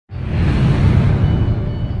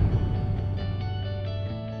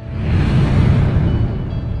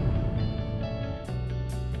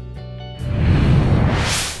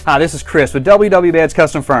Hi, this is Chris with WW Beds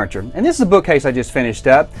Custom Furniture, and this is a bookcase I just finished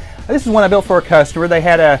up. This is one I built for a customer. They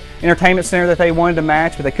had an entertainment center that they wanted to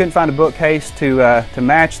match, but they couldn't find a bookcase to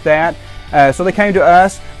match that. So they came to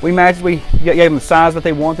us. We gave them the size that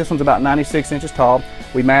they want. This one's about 96 inches tall.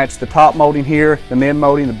 We matched the top molding here, the mid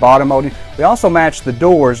molding, the bottom molding. We also matched the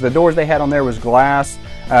doors. The doors they had on there was glass.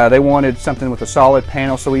 They wanted something with a solid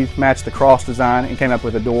panel, so we matched the cross design and came up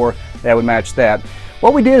with a door that would match that.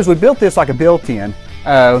 What we did is we built this like a built-in.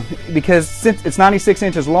 Because since it's 96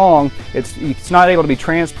 inches long, it's not able to be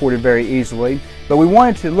transported very easily, but we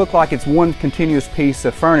wanted to look like it's one continuous piece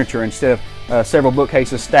of furniture instead of several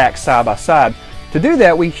bookcases stacked side by side. To do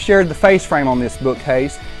that, we shared the face frame on this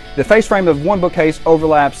bookcase. The face frame of one bookcase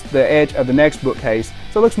overlaps the edge of the next bookcase,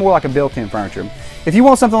 so it looks more like a built-in furniture. If you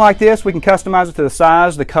want something like this, we can customize it to the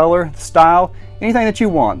size, the color, the style, anything that you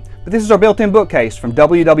want. But this is our built-in bookcase from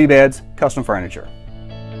WW Beds Custom Furniture.